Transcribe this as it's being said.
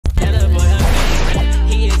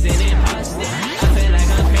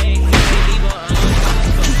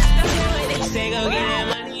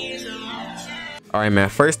Alright man,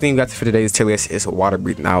 first thing we got for today's tier list is water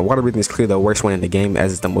breathing. Now water breathing is clearly the worst one in the game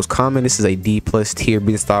as it's the most common. This is a D+ tier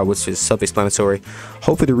breathing style, which is self-explanatory.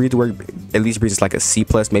 Hopefully the rework at least breathes like a C+,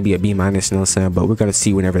 maybe a B-, you know what I'm saying, but we're gonna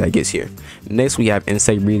see whenever that gets here. Next we have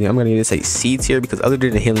insect breathing. I'm gonna give this a C tier because other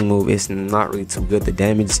than the healing move, it's not really too good. The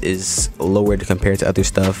damage is lower compared to other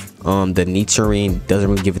stuff. The Nichirin doesn't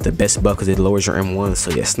really give it the best buff because it lowers your M1,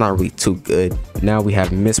 so yeah, it's not really too good. Now we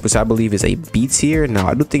have mist, which I believe is a B tier. Now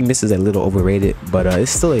I do think mist is a little overrated, but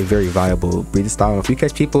it's still a very viable breathing style. If you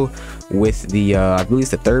catch people with the I believe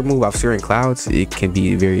it's the third move, obscuring clouds, it can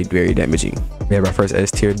be very damaging. We have our first S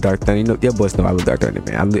tier, Dark Thunder. You know, your boys know I love Dark Thunder,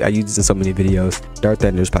 man. I use this in so many videos. Dark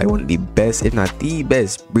Thunder is probably one of the best, if not the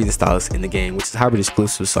best, breathing styles in the game, which is hybrid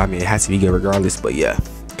exclusive, so I mean it has to be good regardless. But yeah,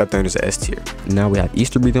 Dark Thunder is an S tier. Now we have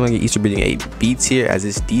Easter breathing. I'm gonna get Easter breathing a B tier as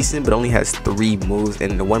it's decent, but only has 3 moves,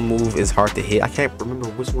 and the one move is hard to hit. I can't remember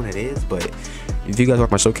which one it is, but if you guys watch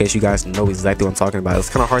my showcase, you guys know exactly what I'm talking about. It's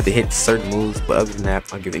kind of hard to hit certain moves, but other than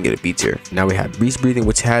that, I'm giving it a B tier. Now we have Beast breathing,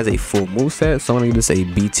 which has a full move set, so I'm gonna give this a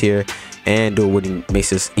B tier, and do what makes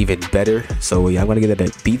this even better. So yeah, I'm gonna give that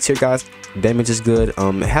a B tier, guys. Damage is good.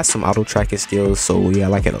 It has some auto tracking skills, so yeah, I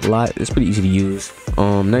like it a lot. It's pretty easy to use.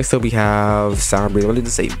 Next up we have sound breathing. I'm gonna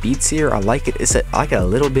just say B tier. I like it. I like it a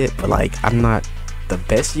little bit, but like I'm not the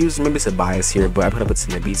best user. Maybe it's a bias here, but I'm gonna put this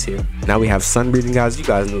in the B tier. Now we have sun breathing, guys. You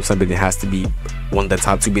guys know sun breathing has to be one of the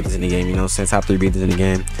top 2 breathers in the game, you know, since top 3 breathers in the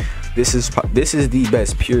game. This is the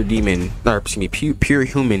best pure demon, or excuse me, pure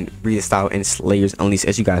human breathing style in Slayers Unleashed,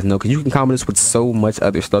 as you guys know, because you can combo this with so much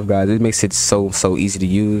other stuff, guys. It makes it so easy to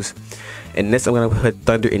use. And next I'm gonna put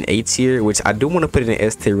Thunder in A tier, which I do want to put it in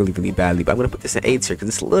S tier really badly, but I'm gonna put this in A tier because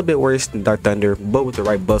it's a little bit worse than Dark Thunder, but with the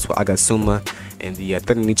right buffs with Agasuma and the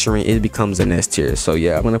Thunder Nichirin, it becomes an S tier. So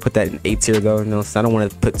yeah, I'm gonna put that in A tier though, you know, so I don't want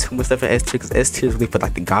to put too much stuff in S tier because S tier is really for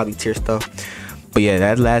like the godly tier stuff. But yeah,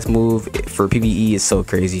 that last move for PvE is so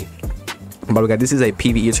crazy. But we got, this is a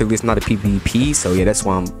PvE tier list, not a PvP, so yeah, that's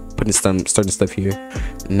why I'm putting some certain stuff here.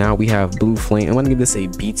 Now we have Blue Flame. I'm gonna give this a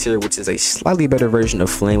B tier, which is a slightly better version of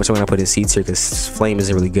Flame, which I'm gonna put in C tier because Flame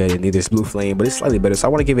isn't really good, and neither is Blue Flame, but it's slightly better. So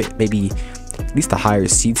I want to give it maybe at least a higher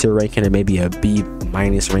C tier ranking, or maybe a B-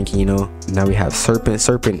 ranking, you know. Now we have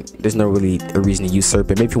Serpent. There's no really a reason to use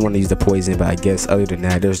Serpent. Maybe you want to use the poison, but I guess other than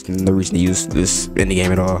that, there's no reason to use this in the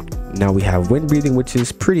game at all. Now we have Wind breathing, which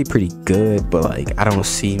is pretty good, but like I don't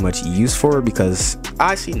see much use for it because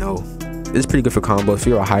I actually know it's pretty good for combos. If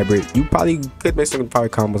you're a hybrid, you probably could make some fire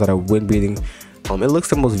combos out of wind breathing. It looks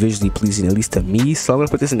the most visually pleasing, at least to me, so I'm gonna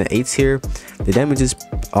put this in the A tier. The damage is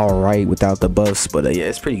alright without the buffs, but yeah,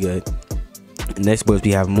 it's pretty good. Next boys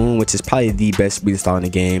we have Moon, which is probably the best breathing style in the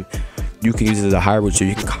game. You can use it as a hybrid, so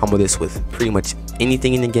you can combo this with pretty much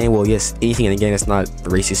anything in the game. Well, yes, anything in the game that's not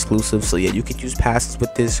race exclusive. So yeah, you can use passes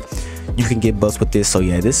with this. You can get buffs with this. So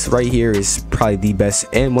yeah, this right here is probably the best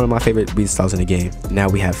and one of my favorite breathing styles in the game. Now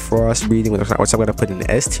we have Frost breathing, which I'm gonna put in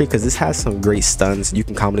the S tier because this has some great stuns. You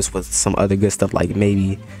can combo this with some other good stuff like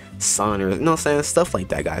maybe sun, or you know what I'm saying, stuff like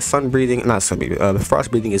that, guys. Sun breathing, not sun breathing.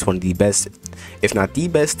 Frost breathing is one of the best, if not the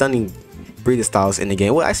best, stunning breathing styles in the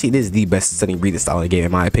game. Well, actually, it is the best stunning breathing style in the game,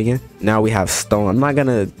 in my opinion. Now we have Stone. I'm not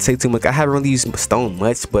gonna say too much. I haven't really used Stone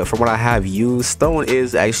much, but from what I have used, Stone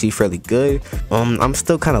is actually fairly good. I'm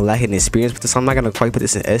still kind of lacking experience with this, so I'm not gonna quite put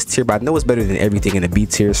this in S tier, but I know it's better than everything in the B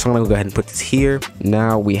tier, so I'm gonna go ahead and put this here.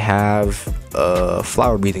 Now we have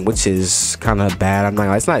flower breathing, which is kind of bad.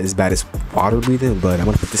 It's not as bad as water breathing, but I'm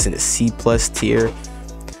gonna put this in the C+ tier.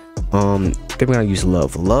 Then we're gonna use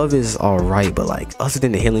love is all right, but like other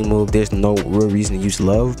than the healing move, there's no real reason to use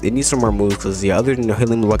love. It needs some more moves because yeah, other than the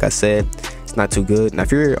healing move, like I said, it's not too good. Now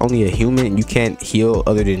if you're only a human and you can't heal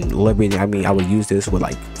other than love breathing, I mean I would use this with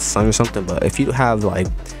like sun or something, but if you have like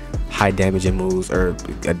high damaging moves or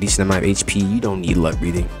a decent amount of HP, you don't need luck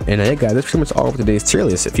breathing. And yeah guys, that's pretty much all for today's tier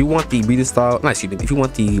list. If you want the breathing style, if you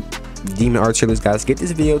want the demon art tier list, guys, get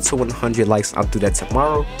this video to 100 likes. I'll do that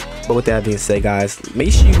tomorrow. But with that being said, guys,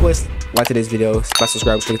 make sure you guys like today's video,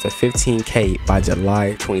 subscribe to 15K by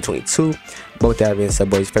July 2022. But with that being said,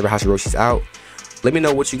 boys, favorite house of Roshiez out. Let me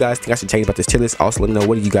know what you guys think I should change about this tier list. Also, let me know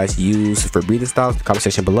what do you guys use for breathing styles in the comment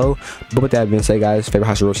section below. But with that being said, guys, favorite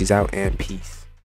house of Roshiez out, and peace.